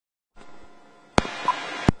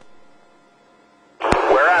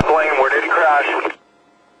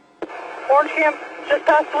Orange Camp, just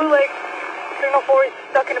past Blue Lake. Signal 4 is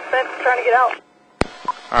stuck in a fence trying to get out.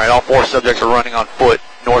 Alright, all 4 subjects are running on foot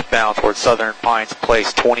northbound towards Southern Pines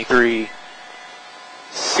Place,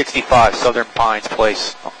 2365 Southern Pines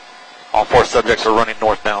Place. All 4 subjects are running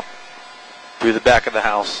northbound through the back of the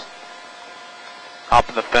house.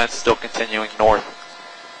 Hopping the fence, still continuing north.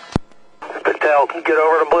 Patel, get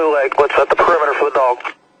over to Blue Lake. Let's set the perimeter for the dog.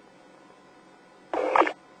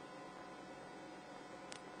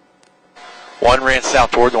 One ran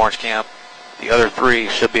south towards Orange Camp. The other 3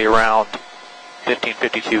 should be around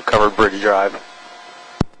 1552 Covered Bridge Drive.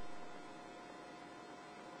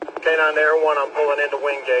 K9 to Air 1, I'm pulling into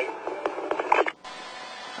Wingate.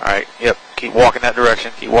 Alright, yep, keep walking that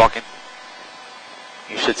direction, keep walking.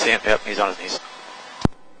 You should see him, yep, he's on his knees.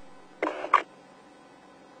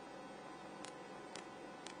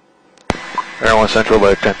 Air 1 Central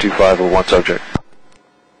Lake 1025 with 1 subject.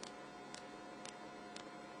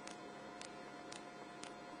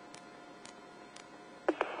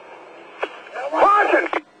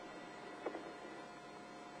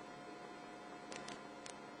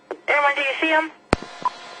 Airman, do you see him?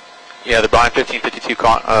 Yeah, they're behind 1552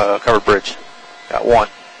 Covered Bridge. Got 1.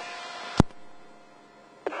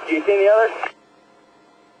 Do you see the others?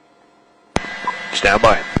 Stand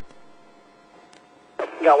by.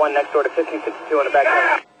 Got 1 next door to 1552 in the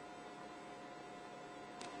back.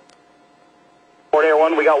 Fort Air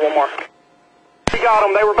 1, we got 1 more. We got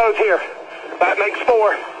them, they were both here. That makes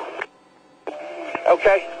 4.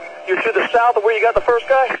 Okay, you're to the south of where you got the first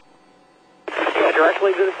guy? Yeah,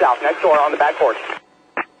 directly to the south, next door on the back porch.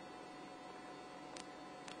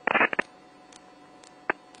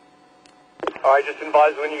 Alright, just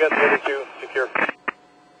advise when you got the other 2 secure.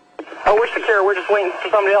 Oh, we're secure, we're just waiting for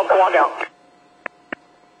somebody else to walk out.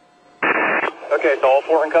 Okay, so all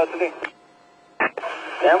 4 in custody?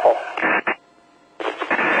 Sample.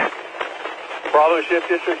 Bravo Shift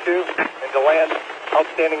District 2 and DeLand,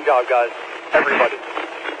 outstanding job, guys. Everybody.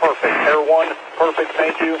 Perfect. Air 1, perfect,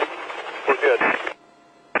 thank you. We're good.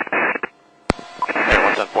 Air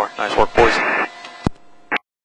 1's on 4. Nice work, boys.